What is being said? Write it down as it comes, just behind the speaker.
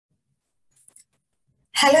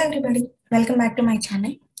Hello everybody, welcome back to my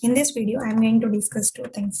channel. In this video, I am going to discuss two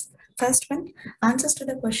things. First one, answers to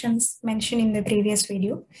the questions mentioned in the previous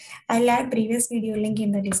video. I'll add previous video link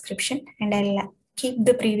in the description and I'll keep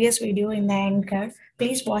the previous video in the end card.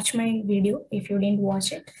 Please watch my video if you didn't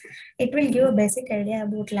watch it. It will give a basic idea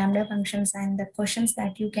about lambda functions and the questions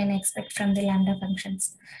that you can expect from the lambda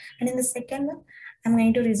functions. And in the second one, I'm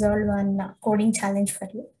going to resolve one coding challenge for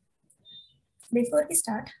you. Before we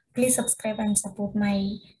start, please subscribe and support my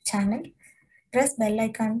channel. Press bell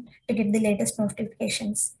icon to get the latest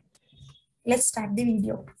notifications. Let's start the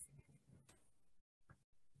video.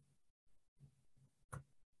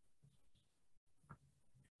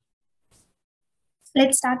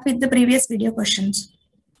 Let's start with the previous video questions.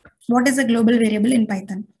 What is a global variable in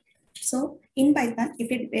Python? So in Python, if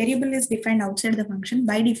a variable is defined outside the function,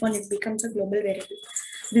 by default it becomes a global variable.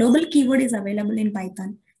 Global keyword is available in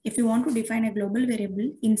Python. If you want to define a global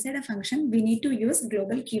variable inside a function, we need to use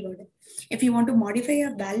global keyword. If you want to modify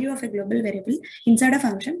a value of a global variable inside a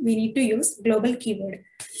function, we need to use global keyword.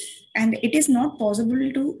 And it is not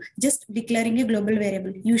possible to just declaring a global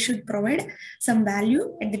variable. You should provide some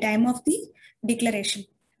value at the time of the declaration.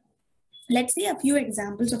 Let's see a few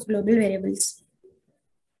examples of global variables.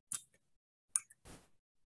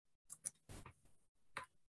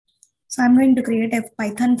 So I'm going to create a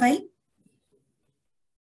Python file.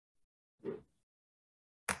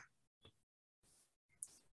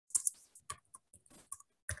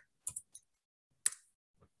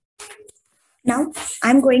 Now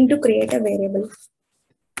I'm going to create a variable.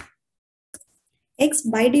 X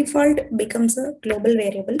by default becomes a global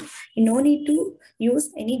variable. You no need to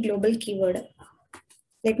use any global keyword.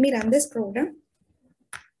 Let me run this program.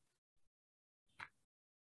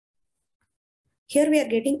 Here we are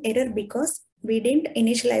getting error because we didn't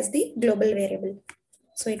initialize the global variable.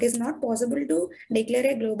 So it is not possible to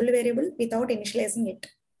declare a global variable without initializing it.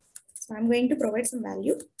 So I'm going to provide some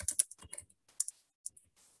value.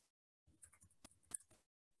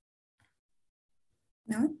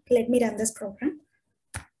 Now let me run this program.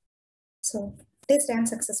 So this ran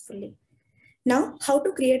successfully. Now how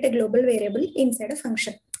to create a global variable inside a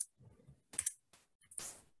function?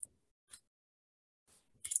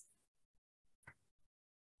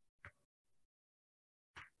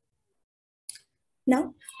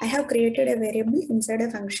 Now I have created a variable inside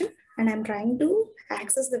a function and I'm trying to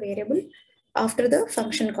access the variable after the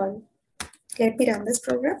function call. Let me run this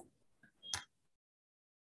program.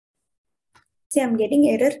 See, I'm getting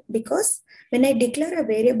error because when I declare a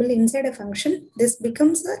variable inside a function, this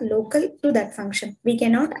becomes a local to that function. We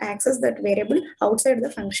cannot access that variable outside the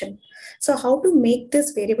function. So how to make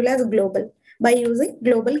this variable as global? By using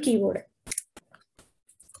global keyword.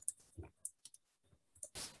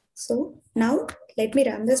 So now let me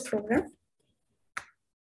run this program.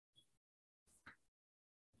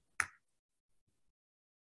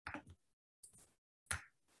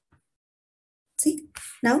 See,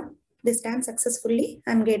 now this ran successfully.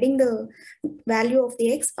 I'm getting the value of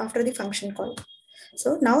the x after the function call.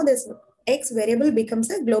 So now this x variable becomes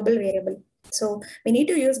a global variable. So we need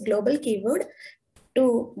to use global keyword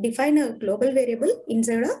to define a global variable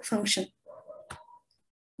inside a function.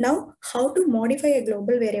 Now, how to modify a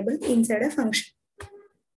global variable inside a function?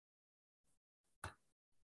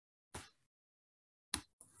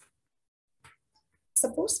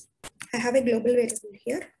 Suppose I have a global variable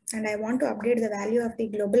here and I want to update the value of the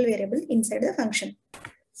global variable inside the function.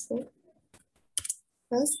 So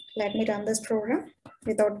first, let me run this program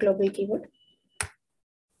without global keyword.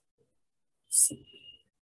 See,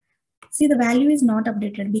 the value is not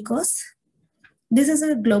updated because this is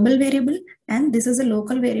a global variable and this is a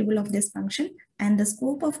local variable of this function, and the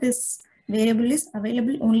scope of this variable is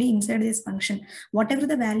available only inside this function. Whatever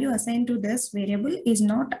the value assigned to this variable is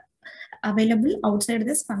not available outside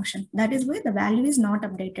this function. That is why the value is not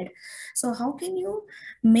updated. So how can you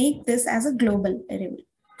make this as a global variable?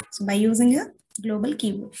 So by using a global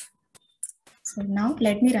keyword. So now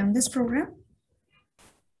let me run this program.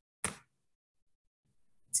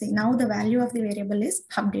 See, now the value of the variable is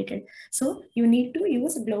updated. So you need to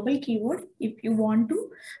use global keyword if you want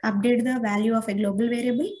to update the value of a global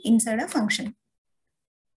variable inside a function.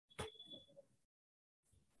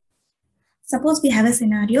 Suppose we have a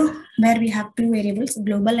scenario where we have two variables,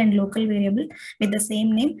 global and local variable with the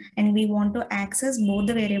same name, and we want to access both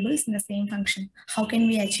the variables in the same function. How can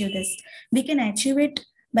we achieve this? We can achieve it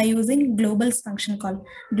by using globals function call.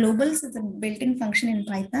 Globals is a built-in function in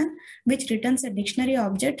Python which returns a dictionary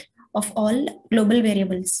object of all global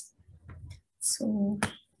variables. So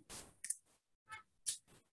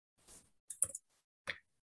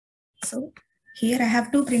Here I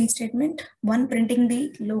have two print statement, one printing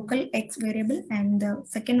the local X variable and the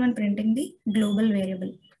second one printing the global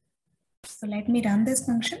variable. So let me run this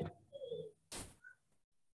function.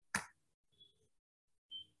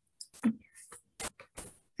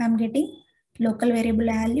 I'm getting local variable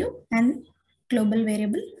value and global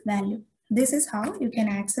variable value. This is how you can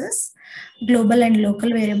access global and local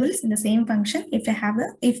variables in the same function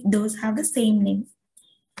if those have the same name.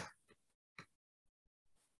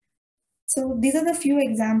 So these are the few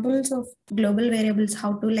examples of global variables,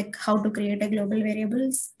 how to create a global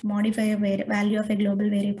variables, modify a value of a global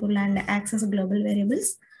variable and access global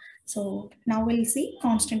variables. So now we'll see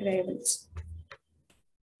constant variables.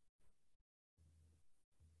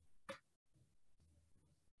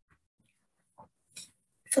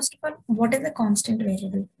 First of all, what is a constant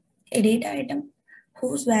variable? A data item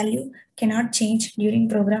whose value cannot change during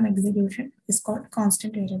program execution is called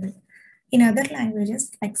constant variable. In other languages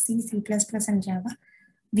like C, C++, and Java,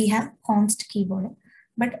 we have const keyword,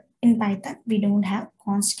 but in Python we don't have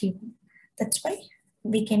const keyword. That's why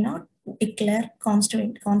we cannot declare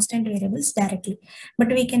constant variables directly, but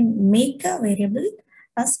we can make a variable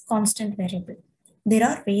as constant variable. There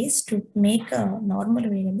are ways to make a normal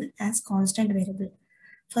variable as constant variable.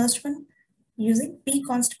 First one using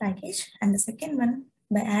pconst package, and the second one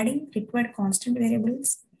by adding required constant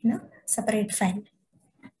variables in a separate file.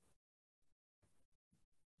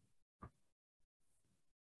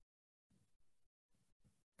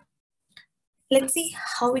 Let's see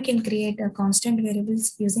how we can create a constant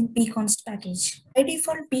variables using pconst package. By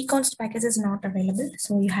default, pconst package is not available,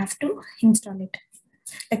 so you have to install it.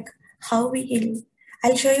 Like how we will,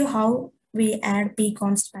 I'll show you how we add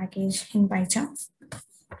pconst package in PyCharm.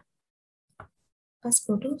 First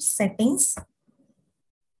go to settings,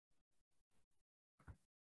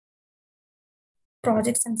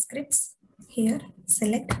 projects and scripts. Here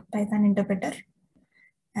select Python interpreter,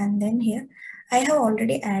 and then here I have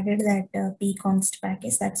already added that pconst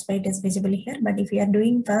package. That's why it is visible here. But if you are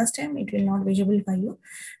doing first time, it will not visible for you.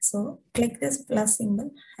 So click this plus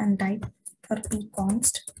symbol and type for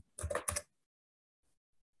pconst.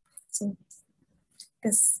 So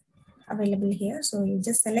this available here. So you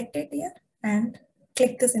just select it here and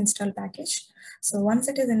click this install package. So once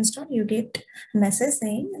it is installed, you get a message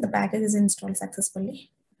saying the package is installed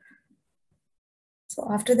successfully. So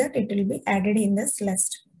after that, it will be added in this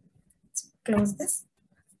list. So close this.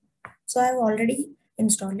 So I've already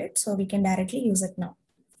installed it, so we can directly use it now.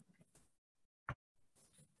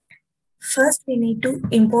 First, we need to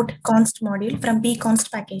import const module from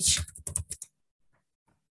pconst package.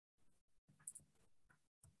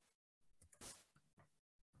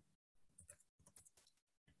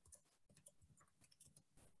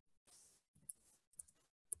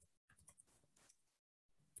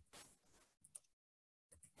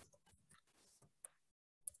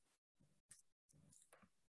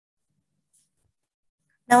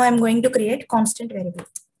 Now I'm going to create constant variable.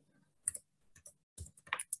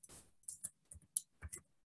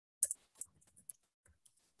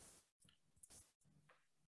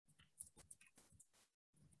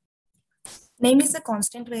 Name is a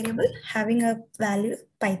constant variable having a value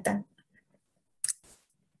Python.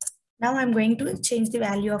 Now I'm going to change the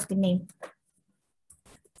value of the name.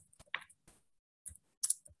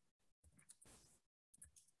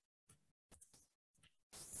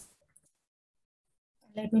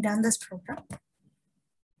 Let me run this program.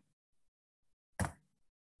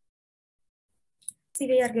 See,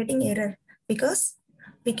 we are getting error because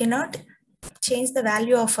we cannot change the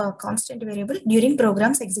value of a constant variable during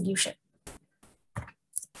program's execution.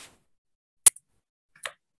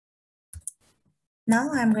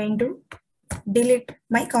 Now I'm going to delete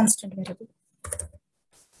my constant variable.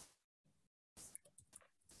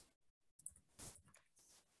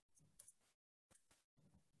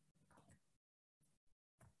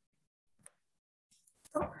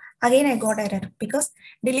 So again, I got error because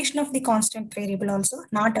deletion of the constant variable also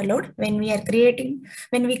not allowed when we create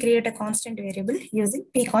a constant variable using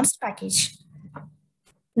pconst package.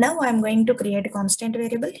 Now I'm going to create a constant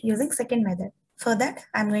variable using second method. For that,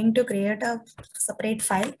 I'm going to create a separate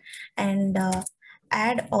file and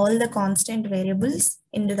add all the constant variables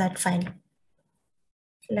into that file.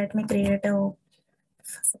 Let me create a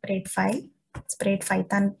separate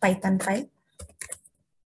Python file.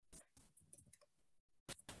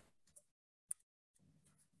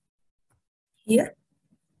 Here,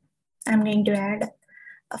 I'm going to add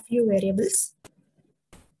a few variables.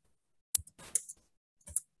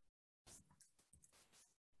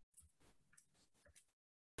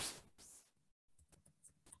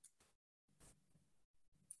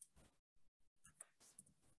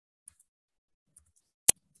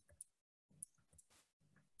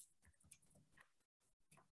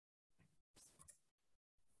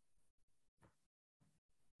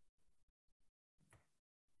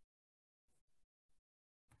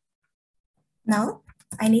 Now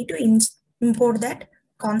I need to import that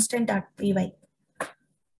constant.py.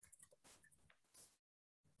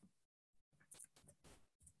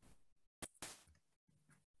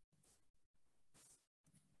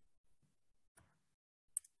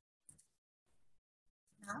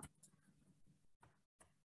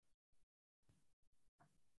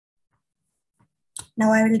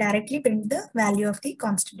 Now I will directly print the value of the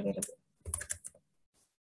constant variable.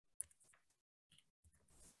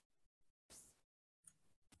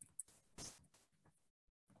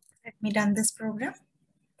 Let me run this program.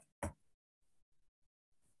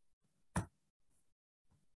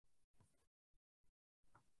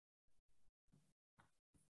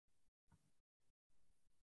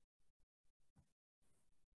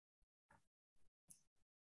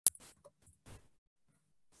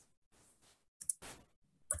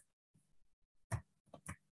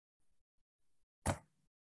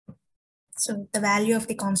 So the value of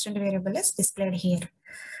the constant variable is displayed here.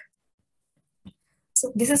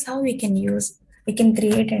 So this is how we can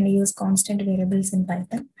create and use constant variables in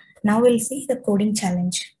Python. Now we'll see the coding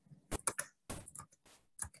challenge.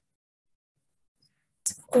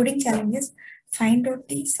 Coding challenge is find out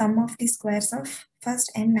the sum of the squares of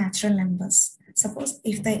first n natural numbers. Suppose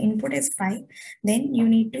if the input is 5, then you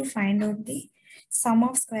need to find out the sum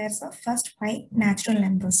of squares of first 5 natural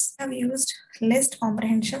numbers. I've used list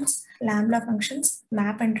comprehensions, lambda functions,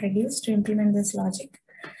 map and reduce to implement this logic.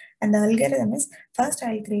 And the algorithm is first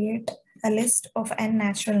I'll create a list of n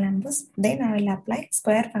natural numbers. Then I will apply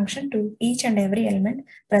square function to each and every element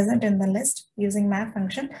present in the list using map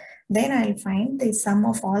function. Then I'll find the sum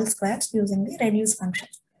of all squares using the reduce function.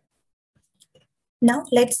 Now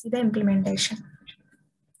let's see the implementation.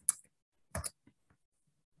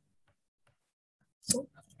 So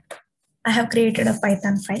I have created a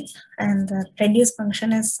Python file and the reduce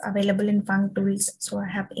function is available in functools. So I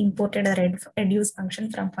have imported a reduce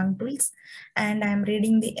function from functools and I'm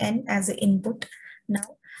reading the n as an input. Now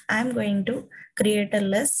I'm going to create a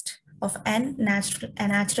list of n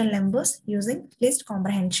natural numbers using list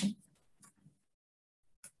comprehension.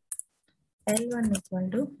 L1 equal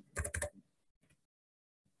to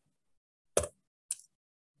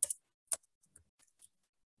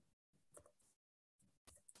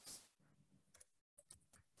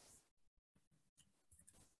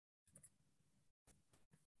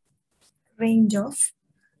range of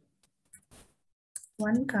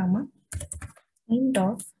 1 comma int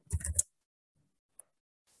of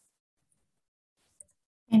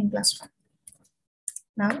n plus 1.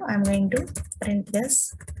 Now I'm going to print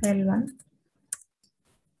this L1.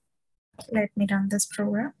 Let me run this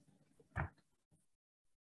program.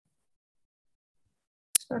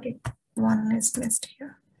 Sorry, 1 is missed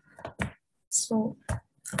here. So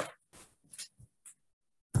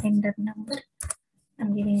enter number.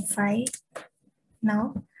 I'm giving 5.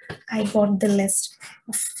 Now I got the list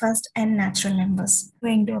of first n natural numbers. I'm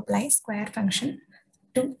going to apply square function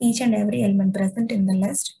to each and every element present in the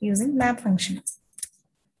list using map function.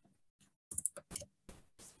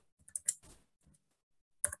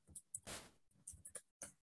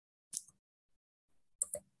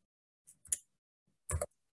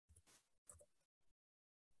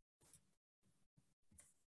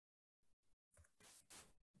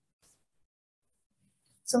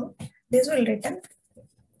 So this will return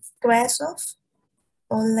squares of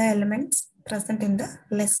all the elements present in the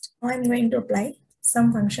list. Now I'm going to apply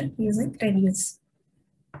sum function using reduce.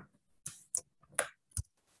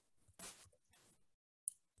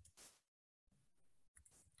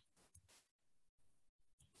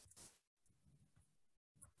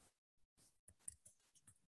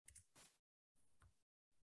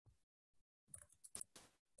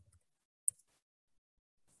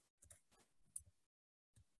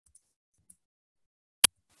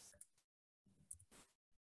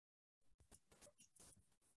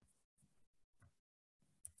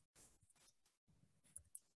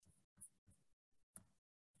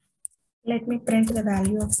 Let me print the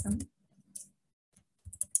value of sum.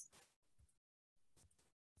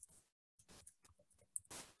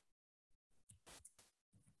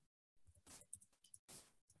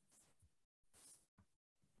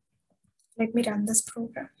 Let me run this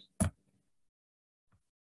program.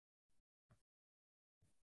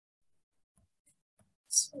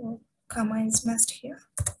 So comma is missed here.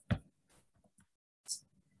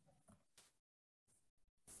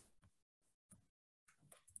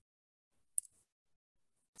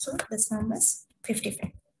 So the sum is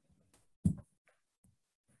 55.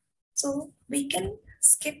 So we can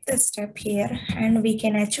skip this step here and we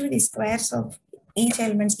can achieve the squares of each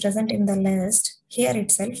element present in the list here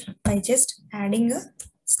itself by just adding a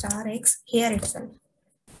star x here itself.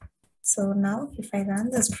 So now if I run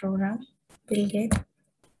this program, we'll get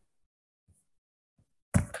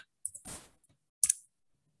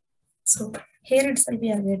so here itself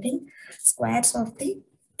we are getting squares of the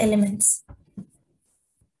elements.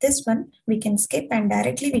 This one we can skip and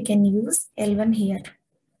directly we can use L1 here.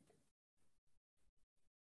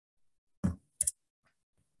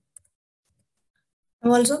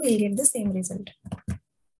 Also we'll get the same result.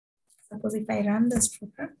 Suppose if I run this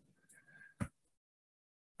program,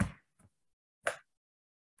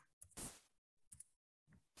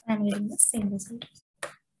 I'm getting the same result.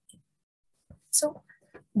 So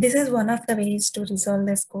this is one of the ways to resolve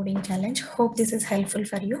this coding challenge. Hope this is helpful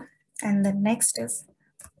for you. And the next is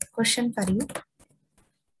question for you.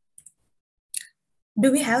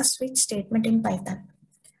 Do we have switch statement in Python?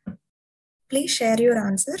 Please share your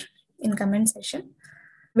answer in comment section.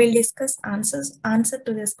 We'll discuss answer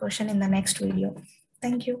to this question in the next video.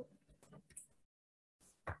 Thank you.